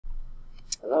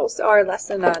Hello, so our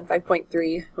lesson on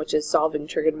 5.3, which is solving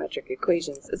trigonometric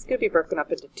equations, is going to be broken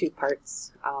up into two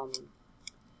parts.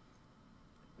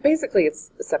 Basically, it's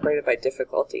separated by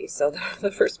difficulty, so the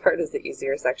first part is the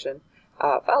easier section,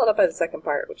 followed up by the second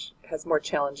part, which has more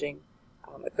challenging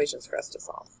equations for us to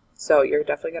solve. So you're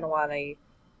definitely going to want a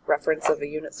reference of a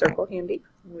unit circle handy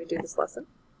when we do this lesson.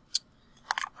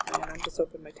 And I'm just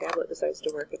hoping my tablet decides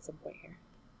to work at some point here.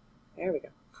 There we go.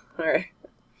 All right.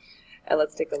 And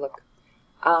let's take a look.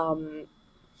 Let's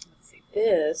see,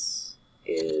 this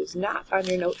is not on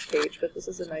your notes page, but this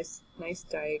is a nice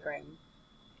diagram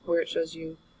where it shows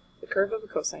you the curve of a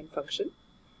cosine function,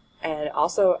 and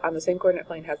also on the same coordinate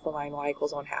plane has the line y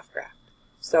equals 1/2 graphed.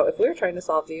 So if we were trying to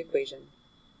solve the equation,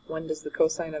 when does the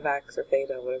cosine of x or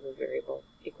theta, whatever variable,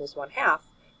 equals 1/2,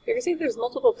 you can see there's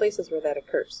multiple places where that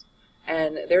occurs,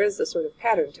 and there is a sort of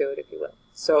pattern to it, if you will.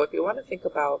 So if you want to think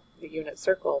about the unit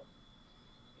circle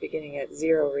beginning at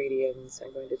 0 radians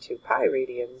and going to 2 pi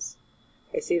radians,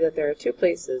 I see that there are two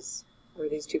places where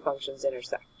these two functions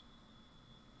intersect,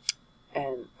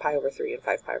 and pi over 3 and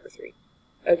 5 pi over 3.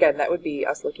 Again, that would be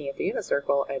us looking at the unit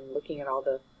circle and looking at all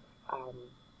the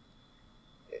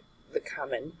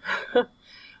common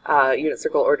unit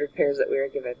circle ordered pairs that we were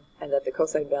given, and that the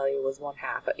cosine value was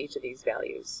 1/2 at each of these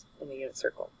values in the unit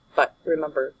circle. But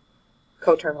remember,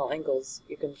 coterminal angles,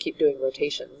 you can keep doing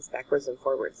rotations backwards and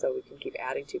forwards, so we can keep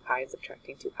adding 2 pi and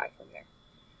subtracting 2 pi from there.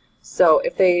 So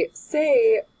if they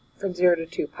say from 0 to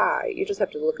 2 pi, you just have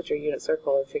to look at your unit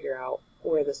circle and figure out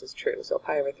where this is true. So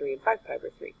pi over 3 and 5 pi over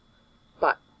 3.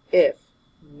 But if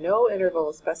no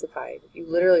interval is specified, you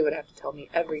literally would have to tell me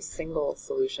every single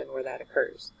solution where that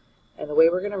occurs. And the way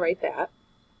we're going to write that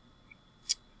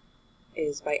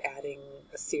is by adding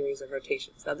a series of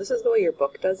rotations. Now this is the way your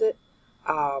book does it.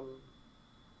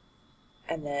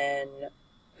 And then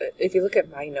if you look at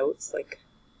my notes, like,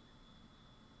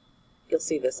 you'll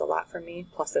see this a lot from me,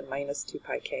 plus and minus 2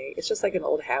 pi k. It's just like an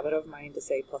old habit of mine to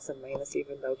say plus and minus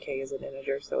even though k is an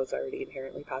integer, so it's already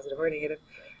inherently positive or negative.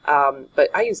 But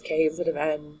I use k instead of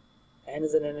n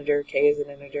is an integer, k is an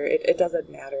integer. It doesn't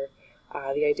matter.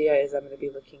 The idea is I'm going to be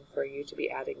looking for you to be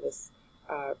adding this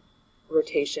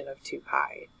rotation of 2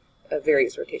 pi,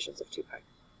 various rotations of 2 pi.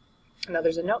 Now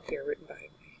there's a note here written by my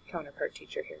counterpart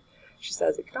teacher here. She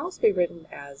says it can also be written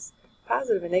as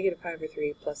positive and negative pi over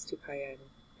 3 plus 2 pi n,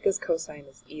 because cosine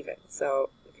is even.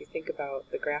 So if you think about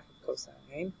the graph of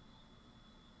cosine,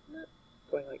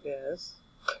 going like this,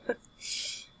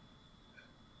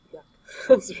 yuck,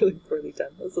 that's really poorly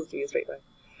done. This is supposed to be a straight line.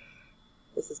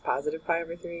 This is positive pi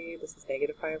over 3, this is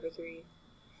negative pi over 3.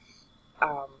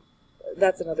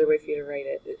 That's another way for you to write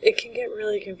it. It can get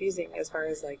really confusing as far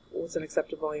as like what's an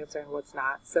acceptable answer and what's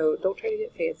not, so don't try to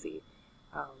get fancy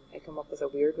and come up with a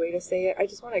weird way to say it. I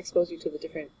just want to expose you to the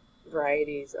different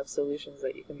varieties of solutions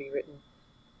that it can be written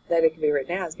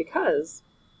as, because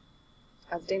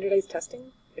on standardized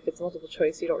testing, if it's multiple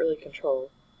choice, you don't really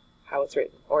control how it's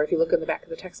written. Or if you look in the back of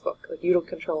the textbook, like, you don't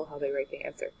control how they write the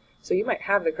answer. So you might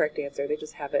have the correct answer, they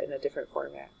just have it in a different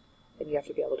format, and you have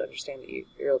to be able to understand that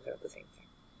you're looking at the same thing.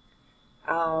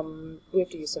 We have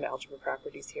to use some algebra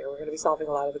properties here. We're going to be solving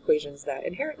a lot of equations that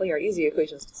inherently are easy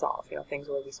equations to solve. You know, things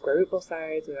where we square root both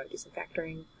sides, we want to do some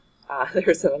factoring.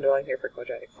 There's an underline here for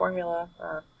quadratic formula.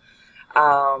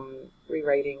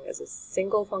 Rewriting as a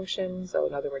single function, so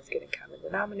in other words, getting common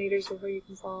denominators before you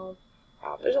can solve.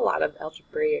 There's a lot of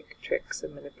algebraic tricks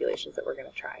and manipulations that we're going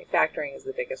to try. Factoring is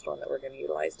the biggest one that we're going to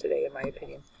utilize today, in my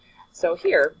opinion. So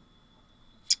here,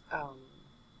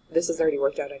 this is already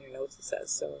worked out on your notes, it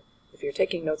says. So if you're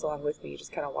taking notes along with me, you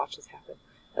just kind of watch this happen.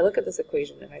 I look at this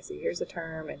equation and I see here's a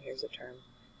term and here's a term.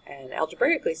 And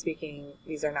algebraically speaking,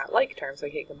 these are not like terms, so I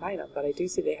can't combine them, but I do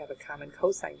see they have a common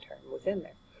cosine term within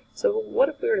there. So what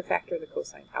if we were to factor the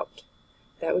cosine out?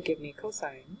 That would give me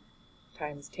cosine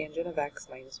times tangent of x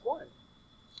minus 1.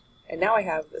 And now I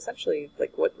have essentially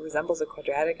like what resembles a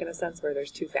quadratic in a sense, where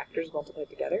there's two factors multiplied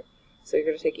together. So you're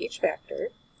going to take each factor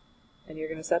and you're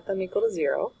going to set them equal to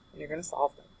 0, and you're going to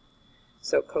solve them.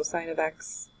 So cosine of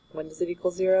x, when does it equal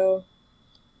 0?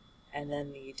 And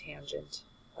then the tangent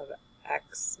of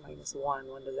x minus 1,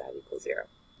 when does that equal 0?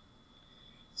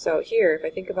 So here, if I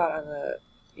think about on the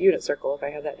unit circle, if I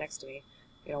had that next to me,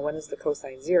 you know, when is the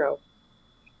cosine 0?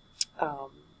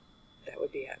 That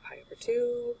would be at pi over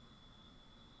 2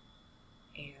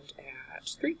 and at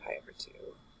 3 pi over 2.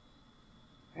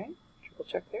 Right? Triple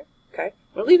check there. Okay.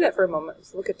 We'll leave that for a moment.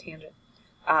 Let's look at tangent.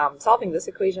 Solving this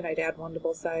equation, I'd add 1 to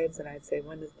both sides, and I'd say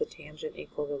when does the tangent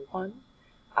equal to 1?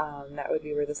 That would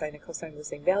be where the sine and cosine are the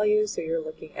same value, so you're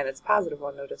looking, and it's positive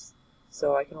 1, notice.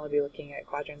 So I can only be looking at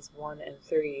quadrants 1 and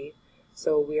 3.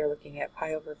 So we are looking at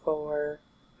pi over 4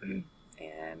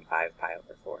 and 5 pi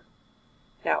over 4.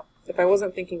 Now, if I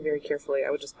wasn't thinking very carefully,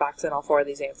 I would just box in all 4 of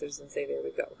these answers and say there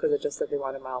we go, because it just said they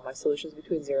wanted all my solutions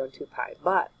between 0 and 2 pi.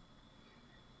 But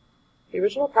the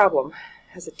original problem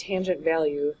has a tangent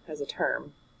value as a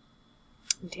term.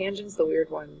 And tangent's the weird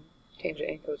one, tangent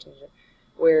and cotangent,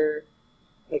 where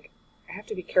like I have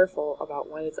to be careful about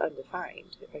when it's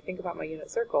undefined. If I think about my unit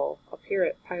circle, up here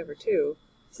at pi over 2,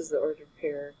 this is the ordered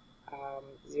pair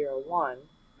 0, 1.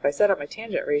 If I set up my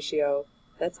tangent ratio,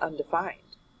 that's undefined.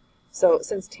 So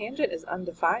since tangent is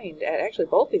undefined at actually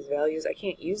both these values, I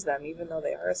can't use them even though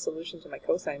they are a solution to my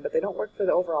cosine, but they don't work for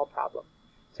the overall problem.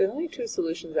 So the only 2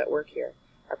 solutions that work here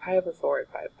are pi over 4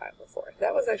 and pi over 4.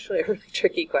 That was actually a really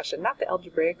tricky question. Not the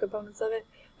algebraic components of it,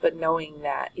 but knowing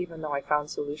that even though I found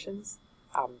solutions,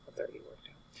 it's already worked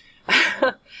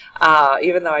out.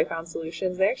 Even though I found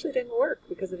solutions, they actually didn't work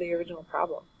because of the original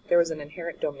problem. There was an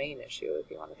inherent domain issue, if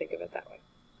you want to think of it that way.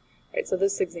 All right, so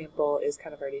this example is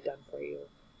kind of already done for you.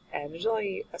 And there's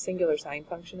only a singular sine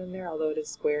function in there, although it is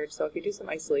squared. So if you do some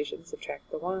isolation, subtract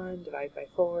the 1, divide by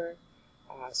 4,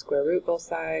 square root both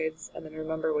sides, and then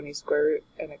remember when you square root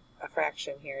a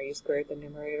fraction here, you square the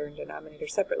numerator and denominator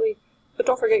separately. But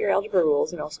don't forget your algebra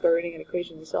rules. You know, square rooting an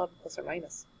equation, you still have a plus or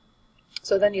minus.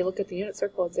 So then you look at the unit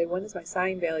circle and say, when is my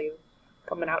sine value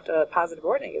coming out to positive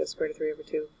or negative square root of 3 over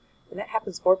 2? And that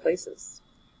happens 4 places.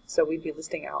 So we'd be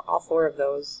listing out all 4 of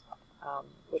those,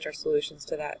 which are solutions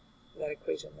to that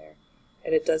equation there.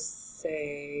 And it does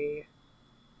say,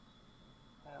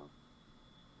 well,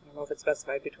 I don't know if it's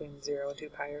specified between 0 and 2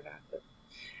 pi or not. But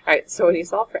alright, so when you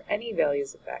solve for any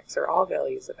values of x, or all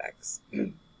values of x,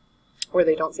 where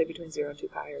they don't say between 0 and 2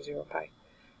 pi or 0 pi,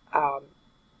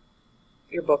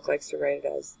 your book likes to write it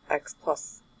as x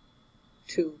plus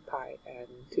 2 pi and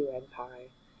 2n pi.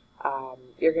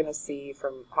 You're going to see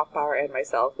from Hoffbauer and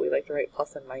myself, we like to write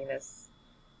plus and minus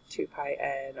 2 pi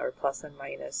n or plus and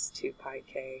minus 2 pi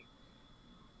k.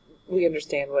 We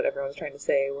understand what everyone's trying to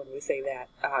say when we say that.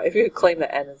 If you claim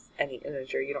that n is any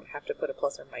integer, you don't have to put a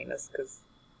plus or minus because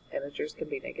integers can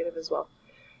be negative as well.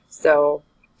 So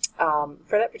for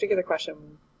that particular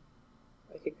question,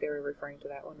 I think they were referring to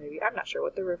that one maybe. I'm not sure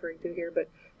what they're referring to here, but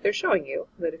they're showing you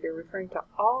that if you're referring to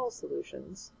all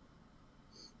solutions,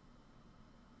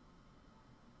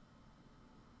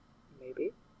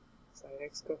 maybe, sine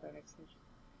x, cosine x,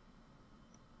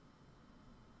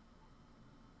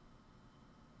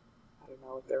 I don't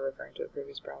know if they're referring to a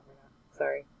previous problem or not.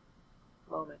 Sorry.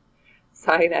 Moment.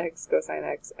 Sine x, cosine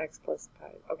x, x plus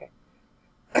pi.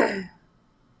 Okay.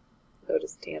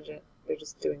 Notice tangent. They're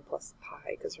just doing plus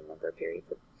pi because remember a period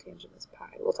for tangent is pi.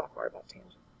 We'll talk more about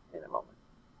tangent in a moment.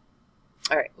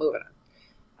 Alright, moving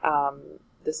on.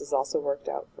 This is also worked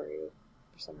out for you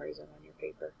for some reason on your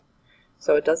paper.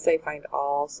 So it does say find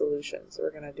all solutions. So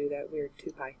we're going to do that weird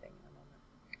 2 pi thing in a moment.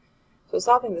 So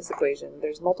solving this equation,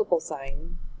 there's multiple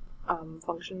sine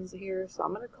functions here. So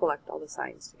I'm going to collect all the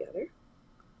sines together.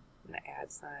 I'm going to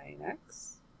add sine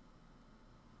x.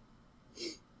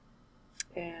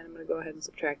 And I'm going to go ahead and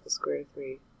subtract the square root of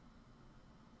 3.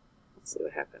 Let's see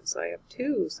what happens. So I have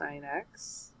 2 sine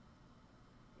x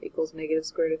equals negative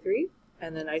square root of 3.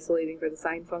 And then isolating for the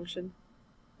sine function,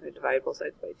 I'm going to divide both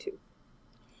sides by 2.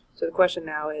 So the question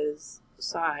now is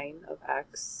sine of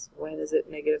x, when is it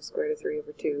negative square root of 3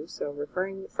 over 2? So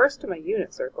referring first to my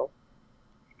unit circle,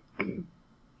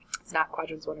 it's not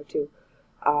quadrants 1 or 2.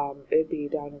 It would be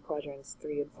down in quadrants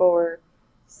 3 and 4.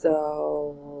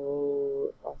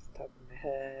 So off the top of my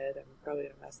head, I'm probably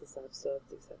going to mess this up, so it's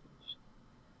these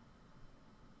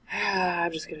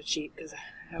I'm just going to cheat because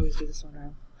I always do this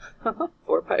one wrong.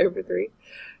 4 pi over 3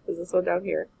 is this one down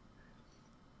here.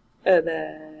 And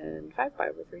then 5 pi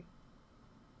over 3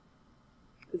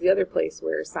 is the other place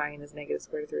where sine is negative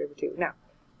square root of 3 over 2. Now,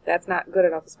 that's not good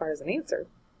enough as far as an answer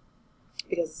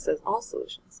because it says all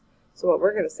solutions. So what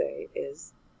we're going to say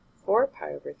is 4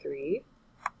 pi over 3,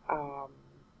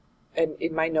 and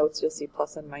in my notes you'll see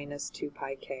plus and minus 2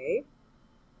 pi k,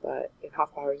 but in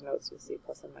Hoffbauer's notes you'll see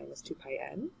plus and minus 2 pi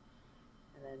n.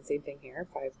 And then same thing here,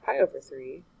 5 pi over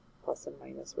 3 plus and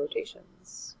minus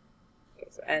rotations. Okay,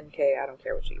 so nk, I don't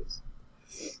care what you use.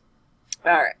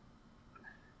 Alright.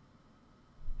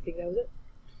 I think that was it.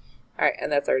 Alright,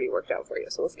 and that's already worked out for you,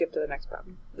 so let's skip to the next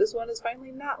problem. This one is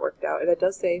finally not worked out, and it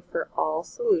does say for all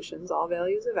solutions, all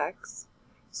values of x.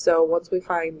 So once we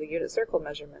find the unit circle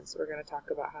measurements, we're going to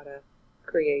talk about how to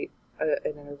create an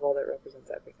interval that represents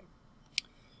everything.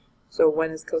 So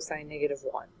when is cosine negative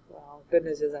 1? Well, good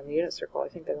news is on the unit circle, I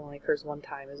think that only occurs one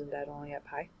time. Isn't that only at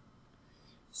pi?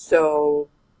 So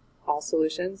all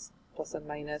solutions, plus and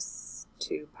minus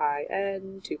 2 pi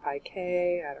n, 2 pi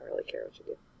k. I don't really care what you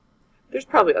do. There's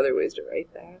probably other ways to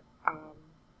write that.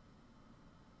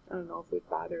 I don't know if we'd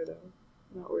bother though.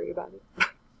 I'm not worried about it.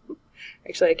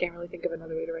 Actually, I can't really think of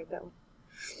another way to write that one.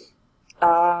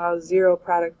 Zero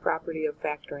product property of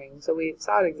factoring. So we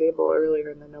saw an example earlier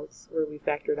in the notes where we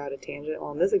factored out a tangent.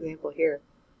 Well, in this example here,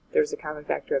 there's a common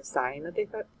factor of sine that they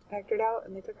factored out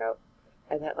and they took out.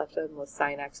 And that left them with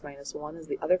sine x minus 1 as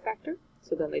the other factor.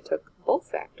 So then they took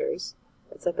both factors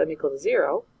and set them equal to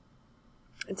 0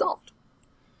 and solved.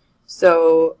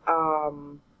 So,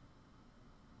 my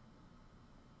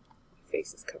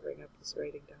face is covering up this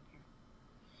writing down here.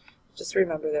 Just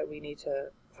remember that we need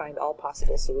to find all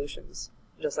possible solutions.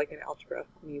 Just like in algebra,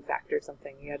 when you factor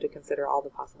something, you have to consider all the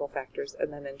possible factors.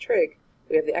 And then in trig,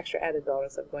 we have the extra added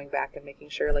bonus of going back and making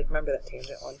sure, like remember that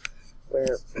tangent one,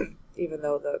 where even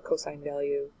though the cosine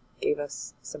value gave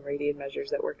us some radian measures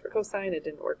that worked for cosine, it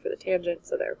didn't work for the tangent,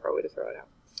 so therefore we had to throw it out.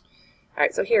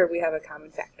 Alright, so here we have a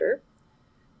common factor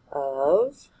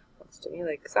of, looks to me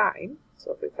like sine.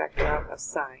 So if we factor out a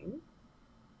sine,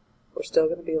 we're still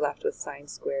going to be left with sine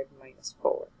squared minus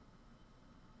 4.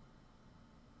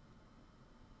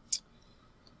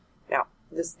 Now,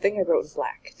 this thing I wrote in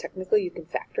black, technically you can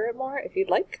factor it more if you'd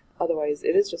like. Otherwise,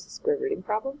 it is just a square rooting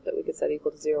problem that we could set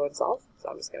equal to 0 and solve. So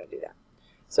I'm just going to do that.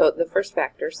 So the first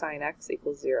factor, sine x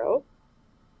equals 0.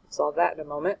 Solve that in a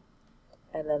moment.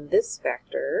 And then this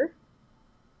factor,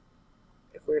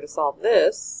 if we were to solve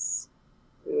this,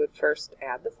 we would first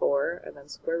add the 4 and then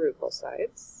square root both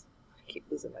sides. I keep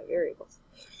losing my variables.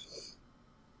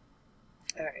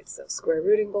 Alright, so square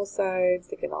rooting both sides,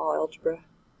 thinking all algebra.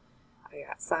 I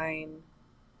got sine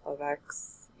of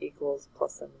x equals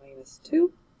plus and minus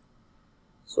 2.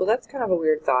 So that's kind of a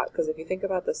weird thought, because if you think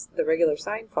about this, the regular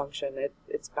sine function,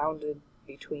 it's bounded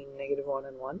between -1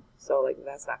 and 1, so like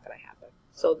that's not going to happen.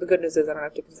 So the good news is I don't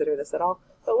have to consider this at all.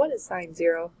 But what is sine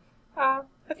 0? A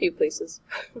few places.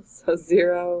 So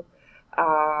 0,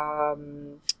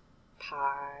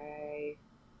 pi,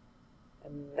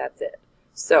 and that's it.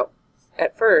 So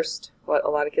at first, what a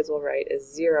lot of kids will write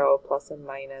is 0 plus and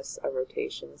minus a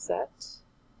rotation set,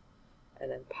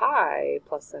 and then pi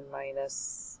plus and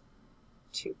minus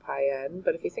 2 pi n.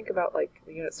 But if you think about like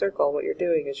the unit circle, what you're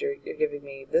doing is you're giving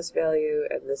me this value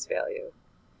and this value.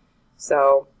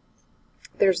 So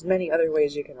there's many other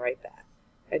ways you can write that,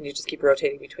 and you just keep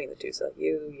rotating between the two. So like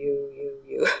you.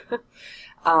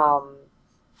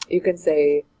 You can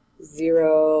say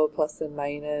 0 plus and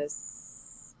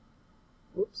minus,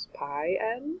 pi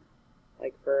n,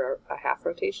 like for a half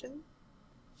rotation.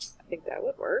 I think that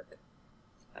would work.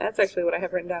 That's actually what I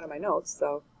have written down in my notes,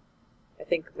 so I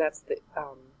think that's the,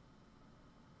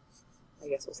 I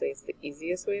guess we'll say it's the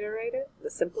easiest way to write it, the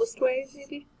simplest way,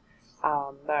 maybe.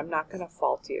 But I'm not going to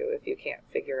fault you if you can't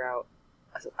figure out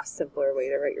a simpler way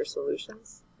to write your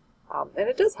solutions. And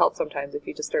it does help sometimes if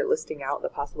you just start listing out the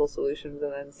possible solutions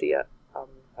and then see a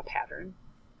pattern.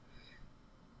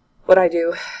 What I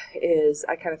do is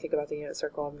I kind of think about the unit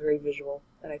circle. I'm very visual,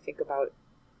 and I think about,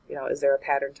 you know, is there a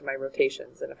pattern to my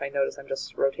rotations? And if I notice I'm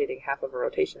just rotating half of a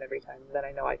rotation every time, then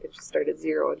I know I could just start at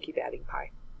 0 and keep adding pi.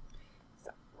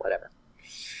 So, whatever.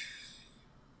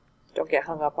 Don't get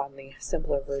hung up on the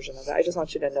simpler version of it. I just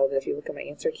want you to know that if you look at my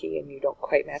answer key and you don't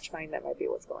quite match mine, that might be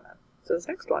what's going on. So this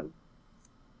next one,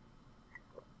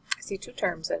 I see two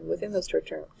terms, and within those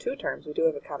two terms we do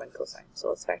have a common cosine. So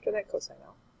let's factor that cosine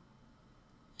out.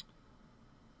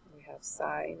 We have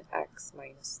sine x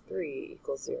minus 3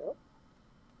 equals 0.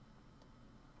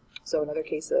 So another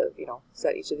case of, you know,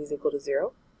 set each of these equal to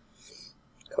 0.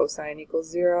 Cosine equals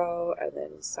 0, and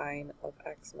then sine of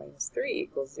x minus 3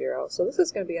 equals 0. So this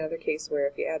is going to be another case where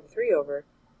if you add the 3 over,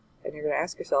 and you're going to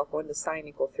ask yourself, when does sine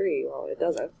equal 3? Well, it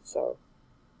doesn't, so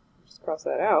just cross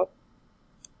that out.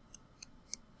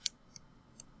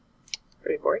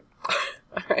 Pretty boring.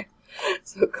 Alright,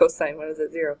 so cosine, what is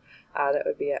it, 0? That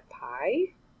would be at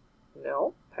pi.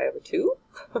 No, pi over 2.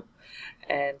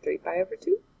 And 3 pi over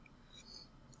 2.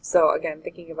 So again,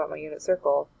 thinking about my unit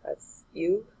circle, that's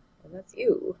u, and that's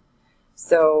u.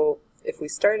 So if we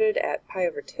started at pi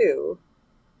over 2,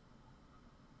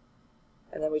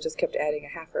 and then we just kept adding a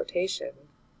half rotation,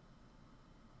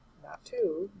 not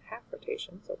 2, half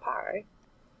rotation, so pi,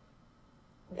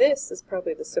 this is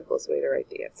probably the simplest way to write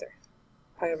the answer.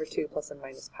 Pi over 2 plus and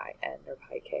minus pi n, or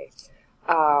pi k.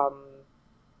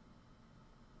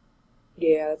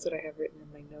 Yeah, that's what I have written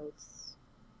in my notes,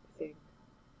 I think.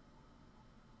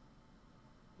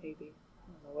 Maybe.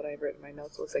 I don't know what I've written in my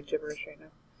notes. It looks like gibberish right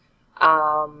now.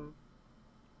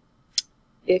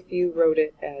 If you wrote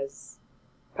it as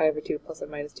pi over 2 plus and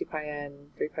minus 2 pi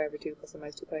n, 3 pi over 2 plus and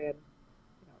minus 2 pi n,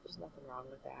 you know, there's nothing wrong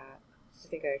with that. I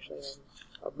think I actually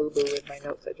have a boo-boo in my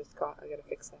notes I just caught. I gotta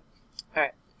fix that.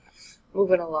 Alright,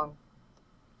 moving along.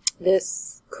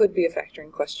 This could be a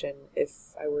factoring question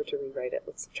if I were to rewrite it.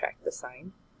 Let's subtract the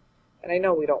sign. And I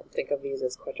know we don't think of these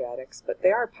as quadratics, but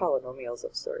they are polynomials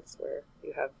of sorts where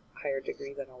you have higher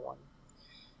degree than a 1.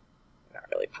 They're not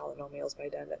really polynomials by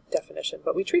definition,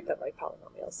 but we treat them like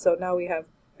polynomials. So now we have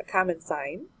a common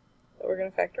sign that we're going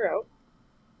to factor out.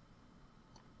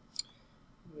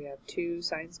 We have 2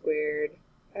 sine squared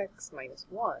x minus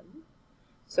 1.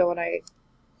 So when I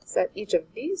set each of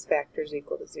these factors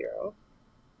equal to 0,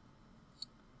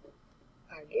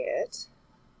 I get,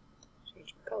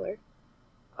 change my color,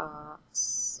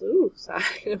 sine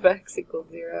of x equals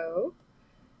 0.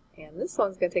 And this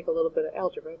one's going to take a little bit of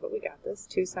algebra, but we got this.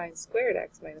 2 sine squared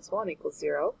x minus 1 equals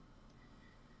 0.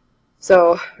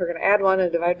 So we're going to add 1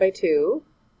 and divide by 2,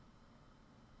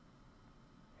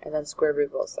 and then square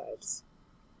root both sides.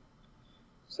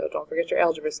 So don't forget your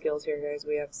algebra skills here, guys.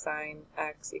 We have sine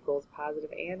x equals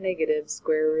positive and negative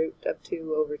square root of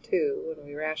 2 over 2 when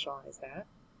we rationalize that.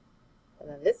 And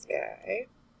then this guy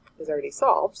is already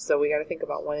solved, so we got to think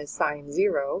about when is sine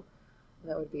 0. And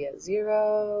that would be at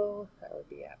 0, that would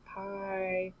be at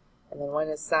pi, and then when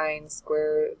is sine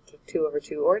square root of 2 over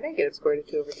 2 or negative square root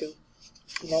of 2 over 2.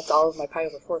 And that's all of my pi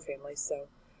over 4 families, so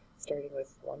starting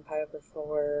with 1 pi over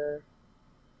 4,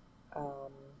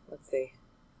 let's see,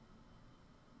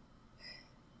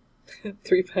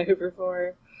 3 pi over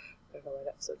 4, I don't know why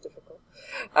that's so difficult,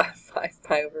 5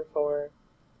 pi over 4,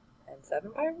 and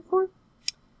 7 pi over 4.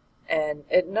 And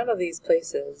none of these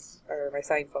places are my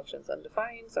sine functions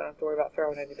undefined, so I don't have to worry about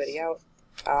throwing anybody out.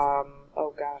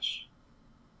 Oh gosh.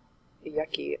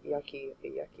 Yucky, yucky,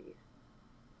 yucky.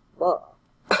 Blah.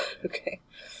 Okay.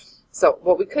 So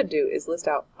what we could do is list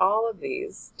out all of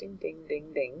these, ding, ding,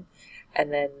 ding, ding,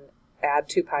 and then add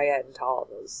 2 pi n to all of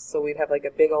those. So we'd have like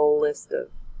a big old list of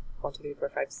 1, 2, 3, 4,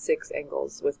 5, 6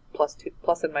 angles with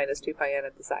plus and minus 2 pi n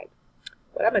at the side.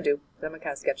 What I'm going to do is I'm going to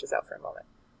kind of sketch this out for a moment.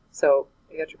 So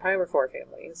you got your pi over 4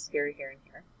 families, here, here, and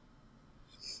here.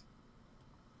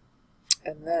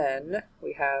 And then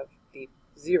we have the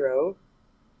 0,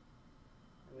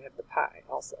 and we have the pi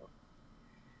also.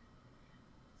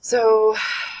 So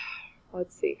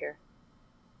let's see here.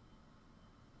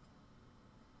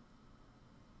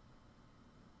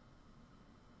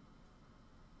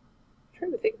 I'm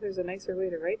trying to think if there's a nicer way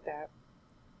to write that.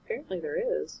 Apparently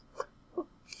there is.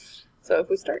 So if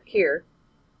we start here,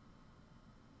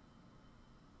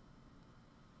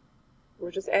 we're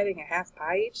just adding a half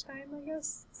pi each time, I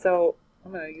guess. So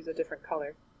I'm going to use a different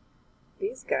color.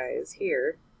 These guys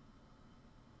here,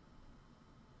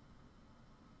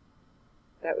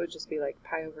 that would just be like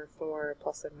pi over 4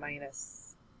 plus and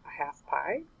minus a half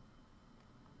pi.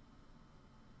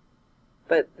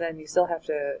 But then you still have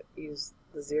to use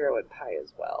the 0 in pi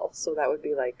as well. So that would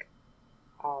be like,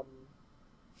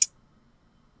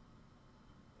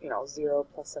 0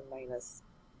 plus and minus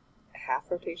a half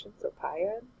rotation, so pi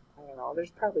n. I don't know.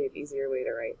 There's probably an easier way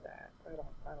to write that. I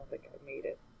don't think I made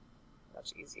it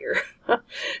much easier. If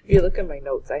you look at my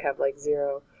notes, I have like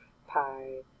 0,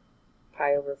 pi,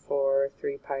 pi over 4,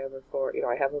 3 pi over 4.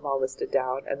 I have them all listed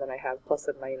down, and then I have plus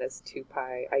and minus 2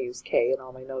 pi. I use k in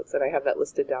all my notes, and I have that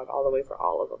listed down all the way for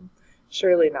all of them.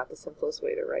 Surely not the simplest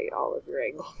way to write all of your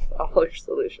angles, all your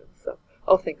solutions. So,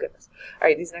 oh, thank goodness. All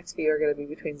right, these next few are going to be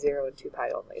between 0 and 2 pi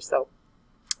only. So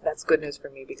that's good news for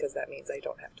me because that means I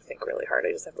don't have to think really hard.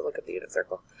 I just have to look at the unit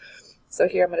circle. So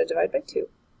here I'm going to divide by 2.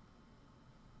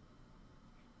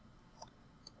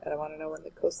 And I want to know when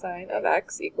the cosine of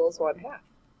x equals 1/2.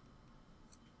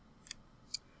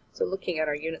 So looking at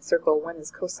our unit circle, when is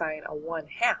cosine a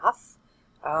 1/2?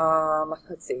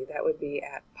 Let's see, that would be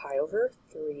at pi over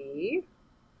 3.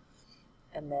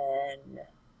 And then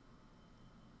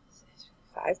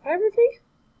 5 pi over 3?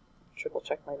 Triple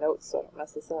check my notes so I don't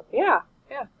mess this up. Yeah.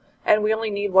 And we only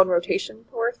need 1 rotation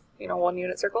worth, 1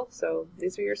 unit circle, so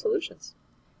these are your solutions.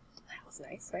 That was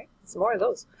nice, right? Some more of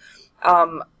those.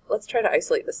 Let's try to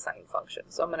isolate the sine function.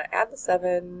 So I'm going to add the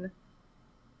 7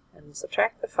 and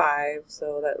subtract the 5,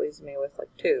 so that leaves me with like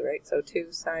 2, right? So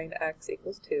 2 sine x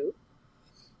equals 2.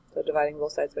 So dividing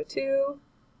both sides by 2,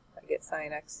 I get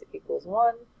sine x equals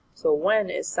 1. So when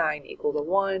is sine equal to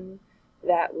 1?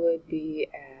 That would be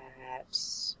at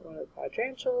one of the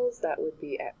quadrantals. That would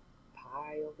be at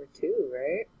pi over 2,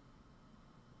 right?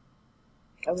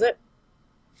 That was it.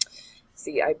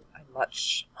 See, I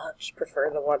much prefer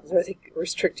the ones where they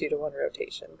restrict you to 1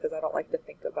 rotation, because I don't like to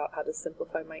think about how to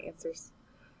simplify my answers.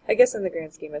 I guess in the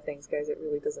grand scheme of things, guys, it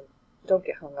really don't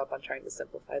get hung up on trying to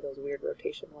simplify those weird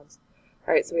rotation ones.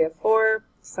 Alright, so we have 4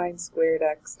 sine squared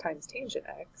x times tangent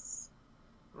x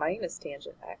minus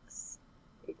tangent x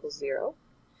equals 0.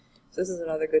 So this is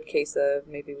another good case of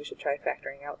maybe we should try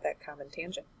factoring out that common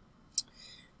tangent.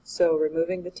 So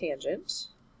removing the tangent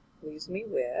leaves me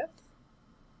with,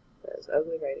 that is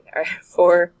ugly writing, all right,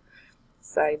 4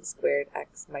 sine squared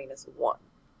x minus 1.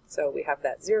 So we have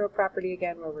that 0 property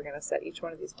again, where we're going to set each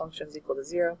one of these functions equal to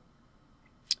 0.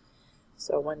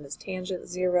 So when is tangent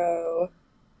 0,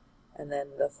 and then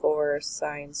the 4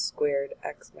 sine squared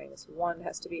x minus 1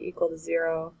 has to be equal to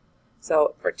 0.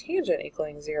 So for tangent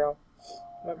equaling 0,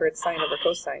 remember it's sine over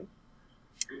cosine.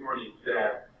 Good morning,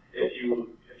 Seth.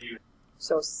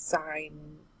 So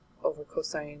sine over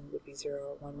cosine would be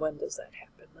 0, 1. When does that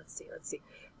happen? Let's see.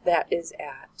 That is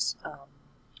at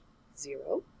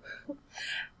 0,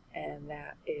 and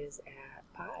that is at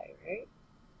pi, right?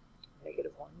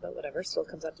 Negative 1, but whatever, still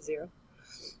comes out to 0.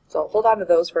 So hold on to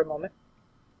those for a moment.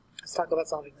 Let's talk about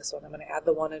solving this one. I'm going to add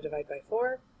the 1 and divide by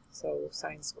 4. So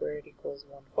sine squared equals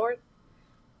 1/4.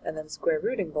 And then square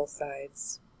rooting both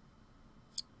sides.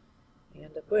 We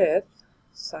end up with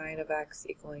sine of x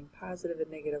equaling positive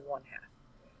and negative 1/2.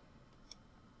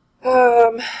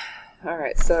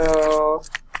 Alright, so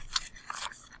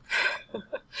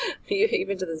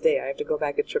even to this day I have to go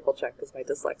back and triple check because my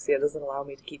dyslexia doesn't allow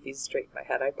me to keep these straight in my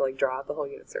head. I have to like draw out the whole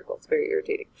unit circle. It's very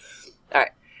irritating.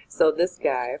 Alright, so this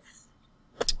guy,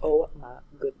 oh my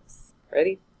goodness.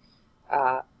 Ready?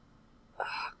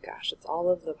 Oh gosh, it's all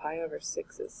of the pi over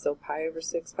 6's. So pi over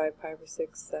 6, 5 pi over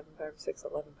 6, 7 pi over 6,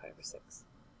 11 pi over 6.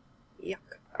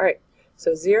 Yuck. Alright,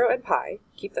 so 0 and pi,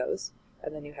 keep those.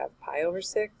 And then you have pi over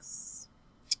 6,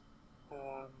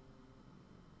 5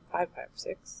 pi over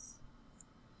 6,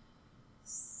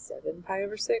 7 pi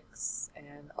over 6,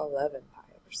 and 11 pi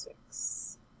over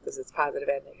 6. Because it's positive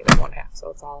and negative 1/2,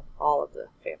 so it's all of the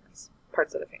families,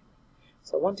 parts of the family.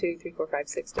 So 1, 2, 3, 4, 5,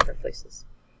 6 different places.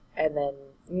 And then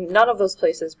none of those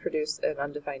places produce an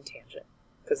undefined tangent,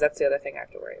 because that's the other thing I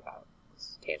have to worry about.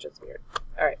 Tangent's weird.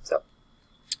 Alright, so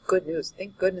good news.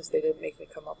 Thank goodness they didn't make me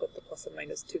come up with the plus and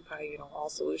minus 2 pi, all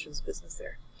solutions business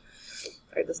there.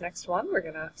 Alright, this next one, we're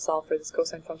going to solve for this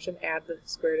cosine function, add the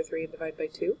square root of 3 and divide by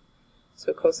 2.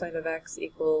 So cosine of x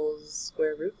equals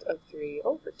square root of 3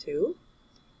 over 2.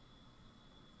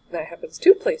 That happens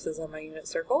 2 places on my unit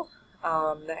circle.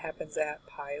 That happens at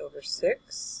pi over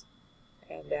 6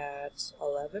 and at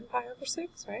 11 pi over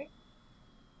 6, right?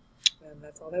 And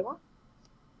that's all they want.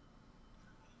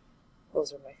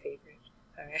 Those are my favorite.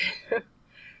 Alright.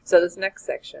 So this next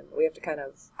section, we have to kind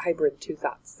of hybrid 2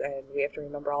 thoughts, and we have to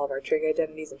remember all of our trig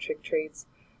identities and trig traits,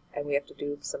 and we have to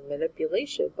do some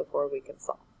manipulation before we can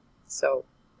solve. So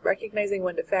recognizing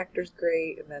when to factor is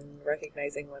great, and then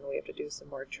recognizing when we have to do some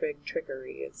more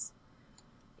trickery is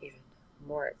even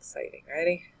more exciting.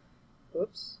 Ready?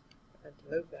 Whoops, I meant to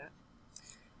move that.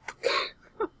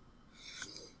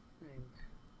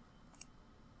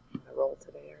 I'm gonna roll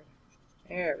today.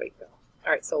 There we go.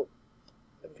 Alright, so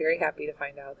I'm very happy to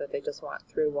find out that they just want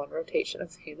through 1 rotation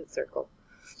of the unit circle.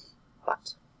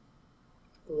 But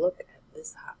look at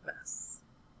this hot mess.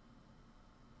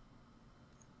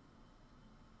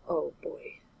 Oh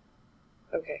boy.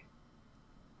 Okay.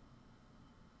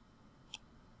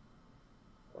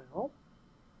 Well,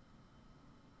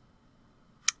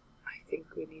 I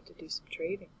think we need to do some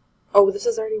trading. Oh, this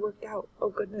is already worked out. Oh,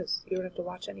 good news. You don't have to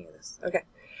watch any of this. Okay.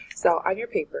 So on your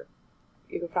paper,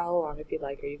 you can follow along if you'd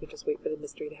like, or you can just wait for the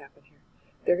mystery to happen here.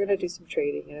 They're going to do some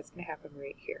trading, and it's going to happen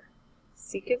right here.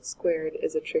 Secant squared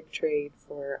is a trig trade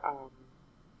for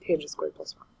tangent squared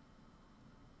plus 1.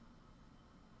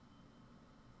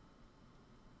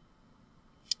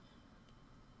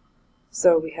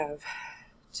 So we have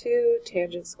 2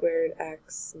 tangent squared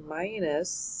x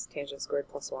minus tangent squared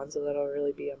plus 1, so that'll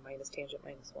really be a minus tangent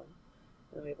minus 1.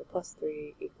 And then we have a plus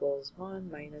 3 equals 1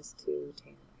 minus 2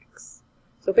 tan x.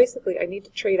 So basically I need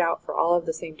to trade out for all of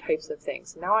the same types of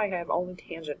things. Now I have only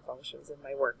tangent functions in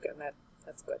my work, and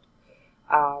that's good.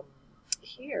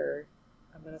 Here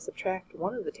I'm going to subtract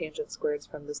one of the tangent squareds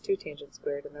from this 2 tangent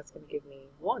squared, and that's going to give me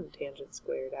 1 tangent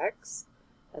squared x.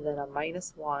 And then a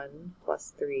minus 1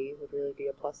 plus 3 would really be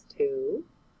a plus 2.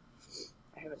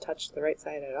 I haven't touched the right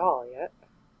side at all yet.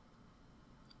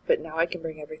 But now I can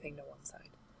bring everything to one side.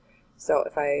 So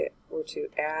if I were to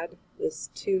add this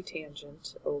 2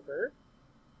 tangent over,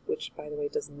 which by the way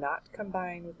does not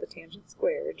combine with the tangent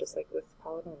squared, just like with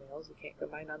polynomials, you can't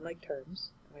combine unlike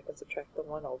terms. And I can subtract the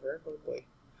 1 over. Oh boy,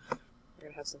 we're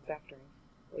going to have some factoring.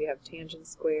 We have tangent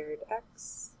squared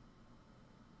x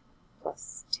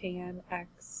plus tan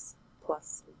x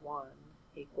plus 1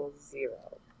 equals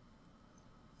 0.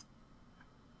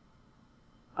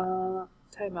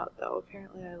 Time out though.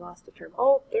 Apparently I lost a term.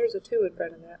 Oh, there's a 2 in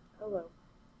front of that. Hello.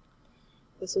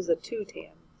 This was a 2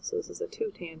 tan. So this is a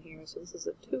 2 tan here. So this is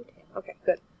a 2 tan. Okay,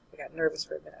 good. I got nervous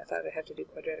for a minute. I thought I had to do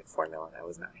quadratic formula and I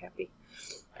was not happy.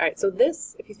 Alright, so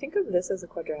this, if you think of this as a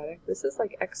quadratic, this is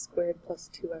like x squared plus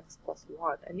 2x plus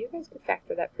 1. And you guys could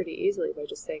factor that pretty easily by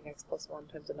just saying x plus 1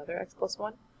 times another x plus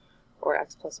 1, or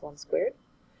x plus 1 squared.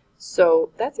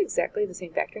 So that's exactly the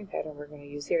same factoring pattern we're going to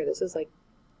use here. This is like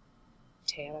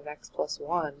tan of x plus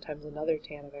 1 times another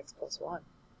tan of x plus 1.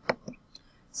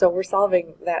 So we're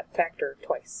solving that factor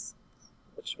twice,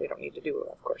 which we don't need to do,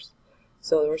 of course.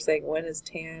 So we're saying when is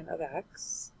tan of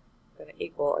x going to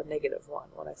equal a negative 1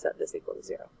 when I set this equal to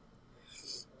 0?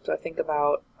 So I think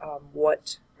about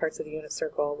what parts of the unit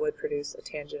circle would produce a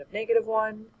tangent of negative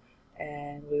 1,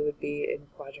 and we would be in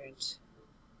quadrant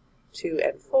 2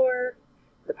 and 4,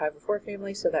 the pi over 4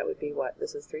 family, so that would be what?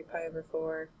 This is 3 pi over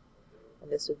 4,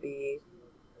 and this would be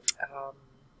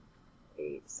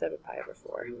 7 pi over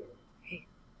 4. Hey.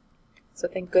 So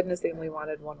thank goodness they only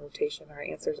wanted one rotation. Our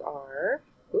answers are,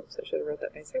 oops, I should have wrote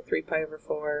that nicer, 3 pi over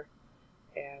 4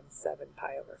 and 7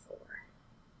 pi over 4.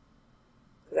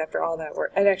 Because after all that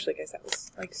work, and actually guys, that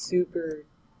was like super,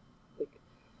 like,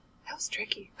 that was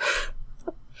tricky.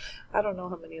 I don't know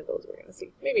how many of those we're going to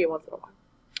see. Maybe once in a while.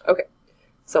 Okay,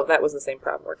 so that was the same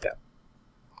problem worked out.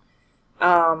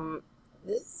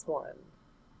 This one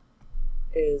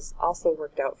is also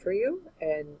worked out for you,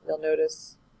 and you'll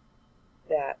notice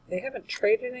that they haven't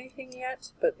traded anything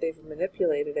yet, but they've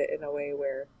manipulated it in a way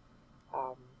where,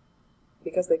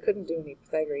 because they couldn't do any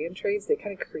Pythagorean trades, they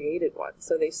kind of created one.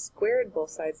 So they squared both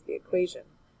sides of the equation,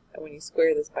 and when you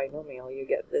square this binomial, you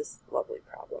get this lovely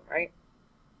problem, right?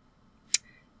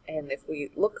 And if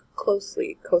we look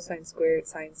closely, cosine squared,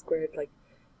 sine squared, like,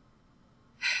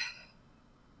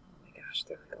 oh my gosh,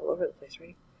 they're like all over the place,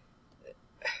 right?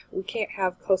 We can't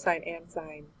have cosine and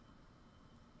sine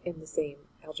in the same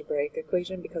algebraic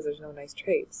equation because there's no nice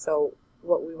trades. So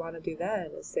what we want to do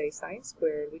then is say sine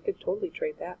squared, we could totally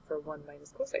trade that for 1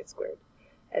 minus cosine squared.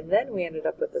 And then we ended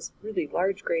up with this really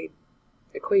large grade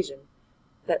equation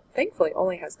that thankfully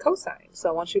only has cosine.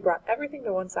 So once you brought everything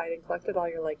to one side and collected all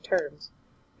your like terms,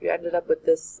 you ended up with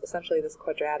this, essentially this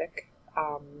quadratic,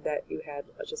 that you had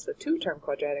just a 2-term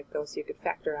quadratic though, so you could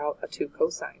factor out a 2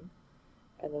 cosine.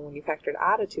 And then when you factored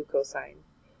out a 2 cosine,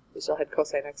 you still had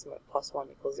cosine x plus 1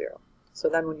 equals 0. So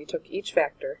then when you took each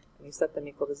factor and you set them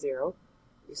equal to 0,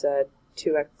 you said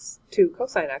 2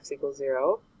 cosine x equals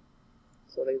 0.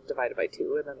 So they divided by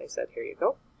 2, and then they said, here you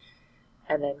go.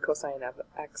 And then cosine of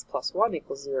x plus 1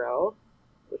 equals 0,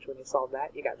 which when you solve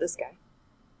that, you got this guy.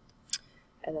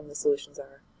 And then the solutions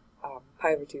are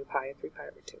pi over 2 pi and 3 pi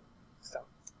over 2. So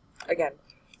again,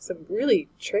 some really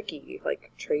tricky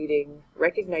like trading,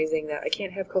 recognizing that I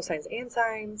can't have cosines and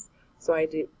sines, so I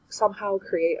did somehow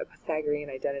create a Pythagorean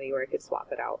identity where I could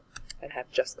swap it out and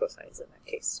have just cosines in that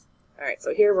case. Alright,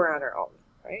 so here we're on our own,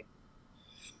 right?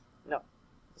 No,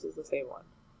 this is the same one.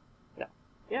 No.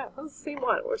 Yeah, that's the same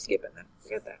one. We're skipping that.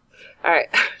 Forget that. Alright,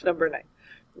 number 9.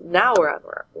 Now we're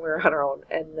on our own,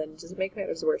 and then just to make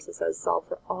matters worse, it says solve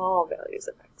for all values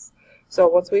of x. So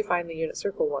once we find the unit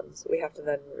circle ones, we have to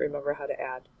then remember how to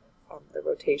add the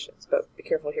rotations. But be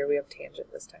careful here, we have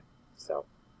tangent this time. So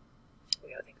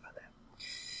we gotta think about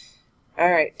that.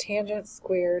 Alright, tangent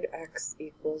squared x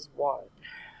equals 1.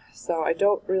 So I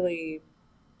don't really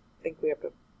think we have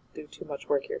to do too much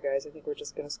work here, guys. I think we're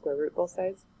just going to square root both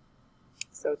sides.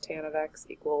 So tan of x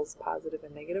equals positive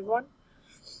and negative 1.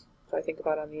 So I think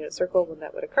about on the unit circle when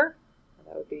that would occur. And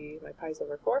that would be my pi's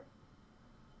over 4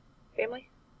 family.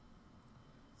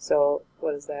 So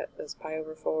what is that? That's pi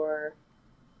over 4.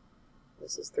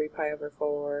 This is 3 pi over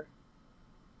 4.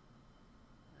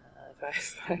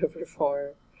 5 pi over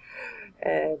 4.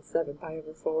 And 7 pi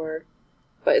over 4.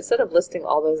 But instead of listing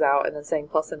all those out and then saying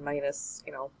plus and minus,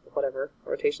 you know, whatever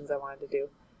rotations I wanted to do,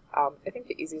 I think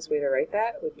the easiest way to write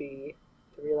that would be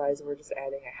to realize we're just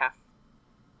adding a half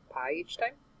pi each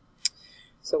time.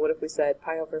 So what if we said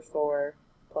pi over 4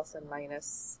 plus and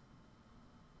minus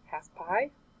half pi?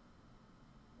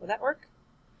 Would that work?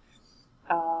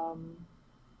 I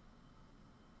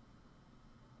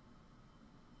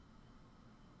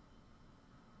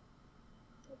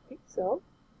think so.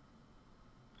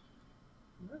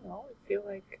 I don't know, I feel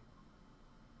like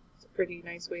it's a pretty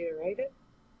nice way to write it.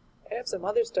 I have some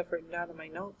other stuff written down in my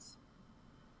notes.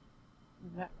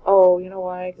 Oh, you know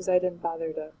why? Because I didn't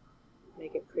bother to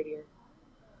make it prettier.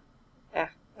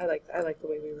 I like the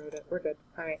way we wrote it. We're good.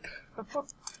 Alright.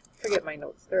 Forget my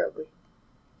notes. They're ugly.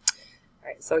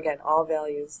 Alright, so again, all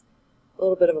values. A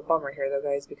little bit of a bummer here though,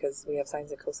 guys, because we have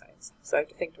sines and cosines. So I have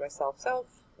to think to myself,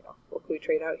 you know, what can we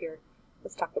trade out here?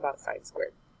 Let's talk about sine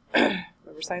squared.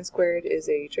 Remember, sine squared is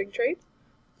a trig trade,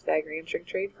 Pythagorean trig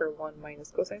trade for 1 minus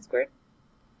cosine squared.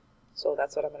 So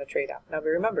that's what I'm going to trade out. Now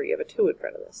remember, you have a 2 in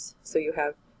front of this. So you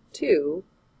have 2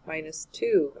 minus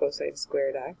 2 cosine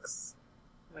squared x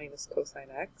minus cosine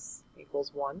x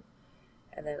equals 1.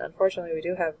 And then unfortunately we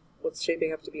do have what's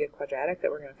shaping up to be a quadratic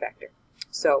that we're going to factor.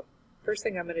 So first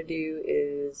thing I'm going to do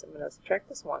is I'm going to subtract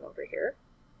this 1 over here.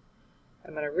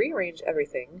 I'm going to rearrange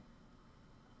everything.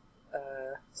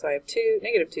 So I have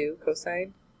negative 2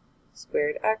 cosine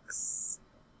squared x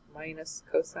minus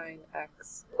cosine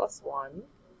x plus 1.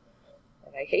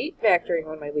 And I hate factoring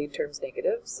when my lead term's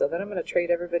negative, so then I'm going to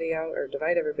trade everybody out, or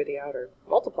divide everybody out, or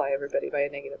multiply everybody by a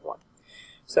negative 1.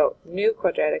 So new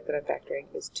quadratic that I'm factoring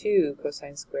is 2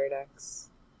 cosine squared x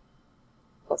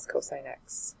plus cosine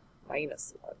x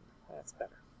minus 1. That's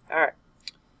better. Alright.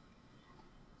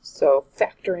 So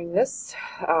factoring this,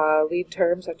 lead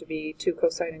terms have to be 2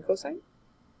 cosine and cosine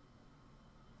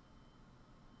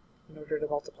in order to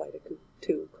multiply to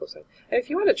 2 cosine. And if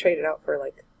you want to trade it out for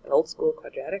like an old school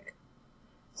quadratic,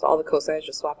 so all the cosines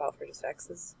just swap out for just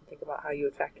x's, think about how you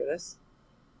would factor this.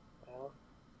 Well,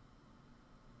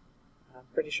 I'm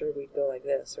pretty sure we'd go like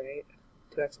this, right?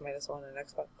 2x minus 1 and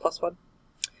x plus 1.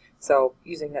 So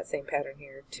using that same pattern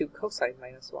here, 2 cosine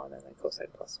minus 1 and then cosine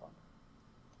plus 1.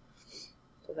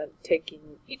 So then taking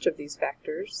each of these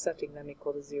factors, setting them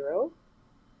equal to 0,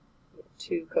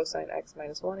 2 cosine x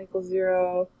minus 1 equals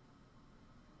 0,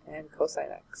 and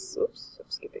cosine x, oops, I'm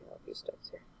skipping a few steps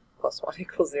here, plus 1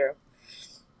 equals 0.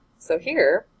 So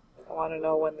here, I want to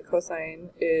know when the cosine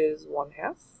is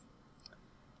 1/2,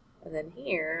 and then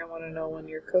here, I want to know when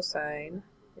your cosine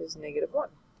is negative 1.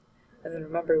 And then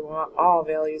remember, we want all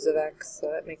values of x,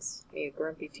 so that makes me a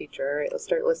grumpy teacher. All right, let's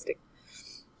start listing.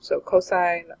 So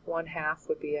cosine 1/2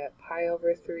 would be at pi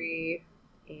over 3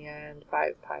 and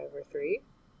 5 pi over 3.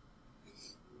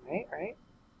 Right?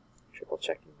 Triple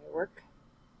checking my work.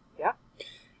 Yeah.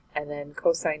 And then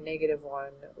cosine negative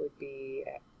 1 would be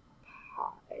at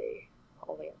pi,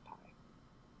 only at pi.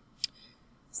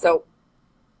 So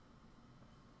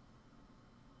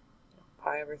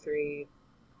pi over 3,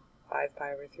 5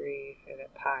 pi over 3, and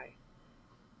at pi.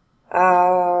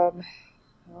 Oh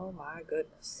my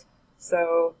goodness.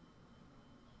 So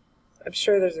I'm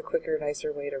sure there's a quicker,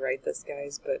 nicer way to write this,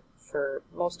 guys, but for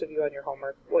most of you on your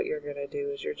homework, what you're going to do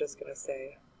is you're just going to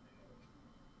say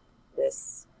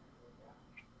this.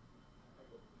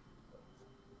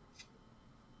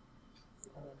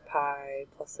 And then pi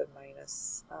plus and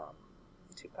minus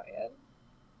 2 pi n.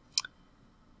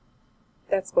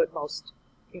 That's what most,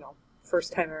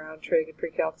 first time around trig and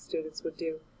pre-calc students would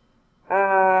do.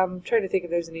 I'm trying to think if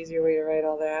there's an easier way to write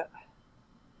all that.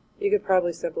 You could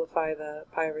probably simplify the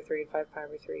pi over 3 and 5 pi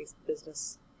over 3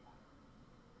 business.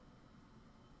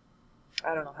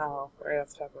 I don't know how, right off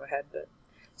the top of my head, but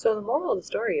so the moral of the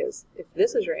story is, if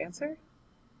this is your answer,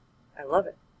 I love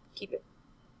it. Keep it.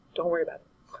 Don't worry about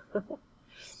it.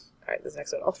 Alright, this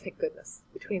next one. Oh, thank goodness.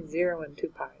 Between 0 and 2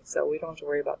 pi, so we don't have to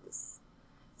worry about this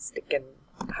sticking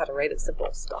how to write it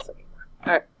simple stuff anymore.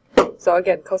 Alright, so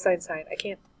again, cosine, sine. I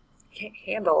can't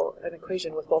handle an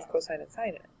equation with both cosine and sine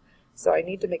in it. So I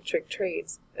need to make trig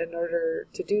trades. In order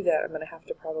to do that, I'm going to have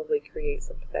to probably create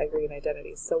some Pythagorean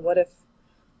identities. So what if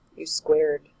you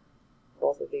squared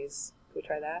both of these? Can we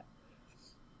try that?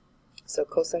 So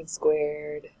cosine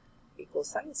squared equals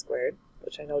sine squared,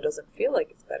 which I know doesn't feel like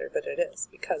it's better, but it is.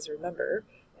 Because remember,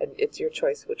 and it's your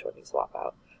choice which one you swap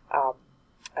out,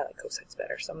 I like cosines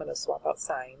better. So I'm going to swap out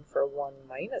sine for 1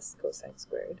 minus cosine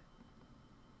squared.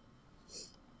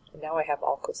 And now I have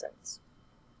all cosines,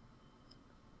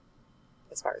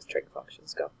 as far as trig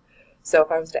functions go. So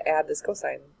if I was to add this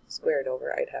cosine squared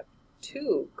over, I'd have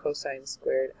 2 cosine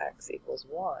squared x equals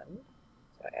 1.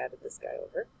 So I added this guy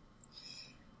over.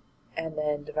 And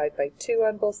then divide by 2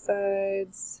 on both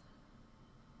sides.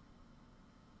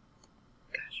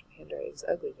 Gosh, my handwriting's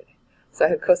ugly today. So I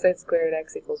have cosine squared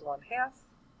x equals 1/2.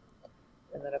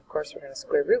 And then of course we're going to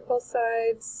square root both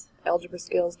sides. Algebra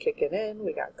skills kicking in.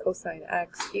 We got cosine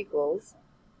x equals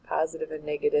positive and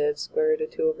negative square root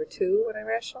of 2 over 2 when I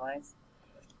rationalize.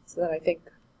 So then I think,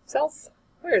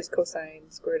 where is cosine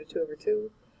square root of 2 over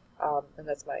 2? And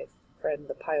that's my friend,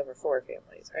 the pi over 4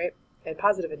 families, right? And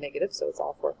positive and negative, so it's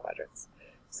all 4 quadrants.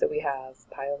 So we have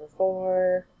pi over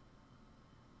 4,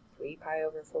 3 pi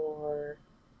over 4,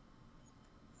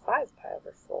 5 pi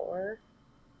over 4,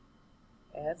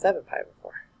 and 7 pi over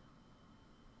 4.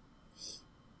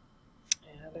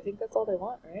 And I think that's all they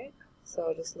want, right?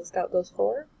 So just list out those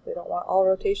 4. They don't want all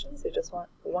rotations, they just want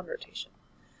 1 rotation.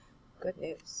 Good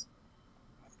news.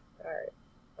 Alright.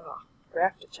 Oh,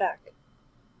 graph to check.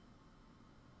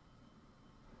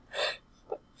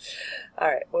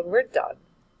 Alright, when we're done,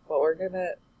 what we're going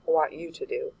to want you to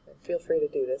do, and feel free to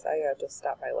do this, I gotta just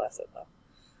stop my lesson though,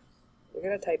 you're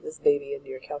going to type this baby into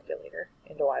your calculator,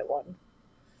 into Y1.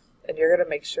 And you're going to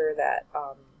make sure that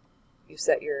you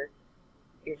set your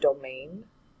domain.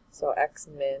 So x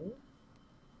min,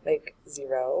 make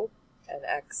 0, and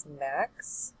x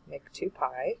max, make 2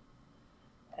 pi.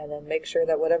 And then make sure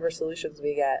that whatever solutions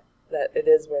we get, that it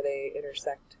is where they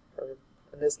intersect, or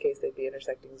in this case they'd be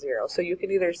intersecting 0. So you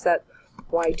can either set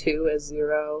y2 as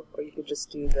 0, or you could just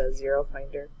do the 0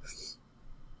 finder.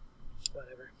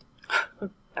 Whatever.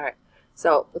 Alright,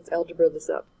 so let's algebra this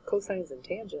up. Cosines and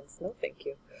tangents, no thank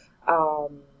you.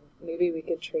 Maybe we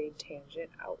could trade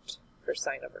tangent out for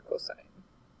sine over cosine.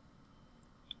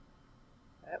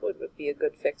 That would be a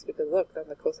good fix, because look, then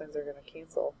the cosines are going to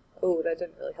cancel. Oh, that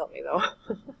didn't really help me though.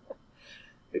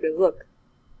 Because look,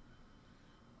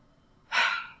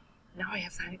 now I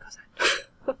have sine and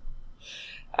cosine.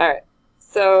 Alright,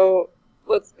 so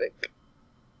let's think.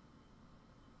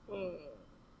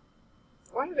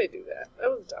 Why did I do that? That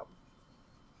was dumb.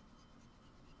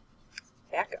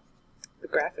 Back up. The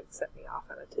graphics set me off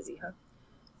on a tizzy, huh?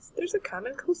 There's a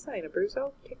common cosine,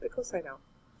 Abruzzo. Take the cosine out.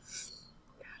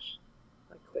 Gosh,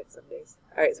 I quit some days.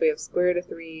 Alright, so we have square root of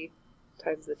 3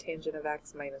 times the tangent of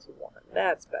x minus 1.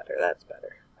 That's better, that's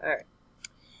better. Alright,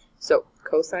 so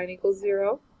cosine equals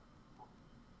 0.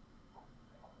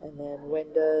 And then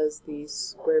when does the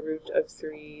square root of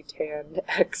 3 tan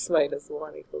x minus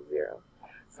 1 equals 0?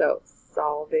 So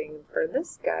solving for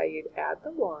this guy, you'd add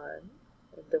the 1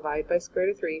 and divide by square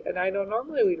root of 3. And I know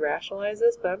normally we'd rationalize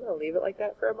this, but I'm going to leave it like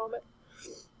that for a moment.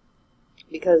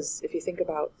 Because if you think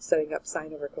about setting up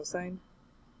sine over cosine,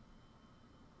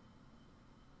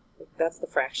 that's the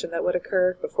fraction that would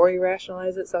occur before you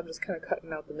rationalize it, so I'm just kind of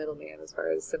cutting out the middleman as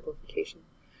far as simplification.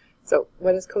 So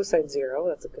when is cosine 0?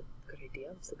 That's a good idea.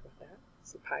 Let's think about that.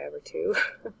 So pi over 2,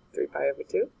 3 pi over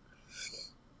 2.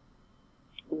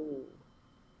 Ooh.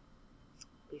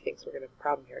 He thinks we're going to have a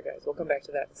problem here, guys. We'll come back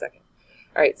to that in a second.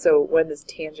 Alright, so when is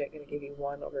tangent going to give you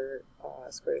 1 over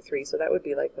square root of 3? So that would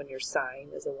be like when your sine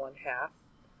is a 1/2,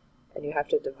 and you have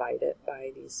to divide it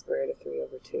by the square root of 3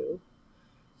 over 2.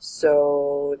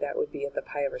 So that would be at the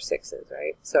pi over 6's,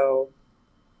 right? So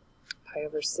pi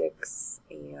over 6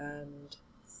 and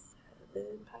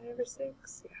 7 pi over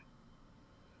 6?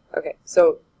 Yeah. Okay,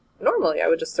 so normally I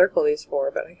would just circle these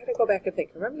 4, but I gotta go back and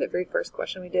think. Remember the very first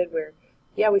question we did where,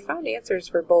 yeah, we found answers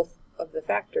for both of the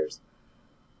factors.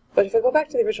 But if I go back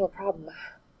to the original problem,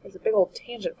 there's a big old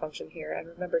tangent function here, and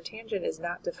remember tangent is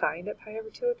not defined at pi over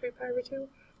 2 or 3 pi over 2.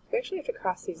 We actually have to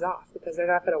cross these off because they're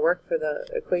not going to work for the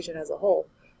equation as a whole.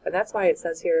 And that's why it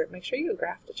says here, make sure you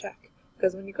graph to check.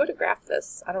 Because when you go to graph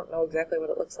this, I don't know exactly what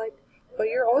it looks like, but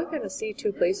you're only going to see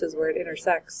 2 places where it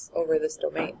intersects over this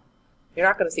domain. You're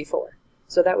not going to see 4.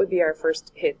 So that would be our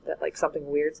first hint that like something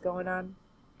weird's going on.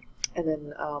 And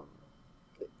then, of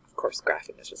course,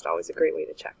 graphing is just always a great way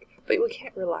to check. But we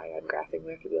can't rely on graphing.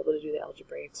 We have to be able to do the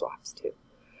algebraic swaps too.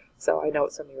 So I know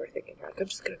what some of you are thinking. You're like, I'm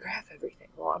just going to graph everything.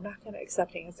 Well, I'm not going to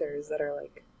accept answers that are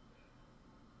like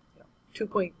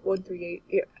 2.138.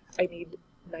 Yeah, I need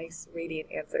nice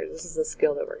radiant answers. This is a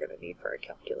skill that we're going to need for our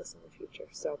calculus in the future.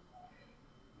 So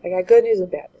I got good news and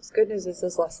bad news. Good news is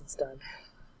this lesson's done,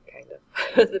 kind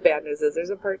of. The bad news is there's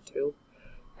a part 2,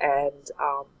 and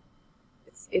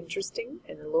it's interesting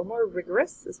and a little more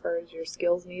rigorous as far as your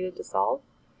skills needed to solve.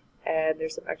 And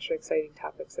there's some extra exciting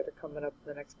topics that are coming up in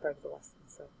the next part of the lesson.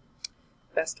 So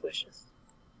best wishes.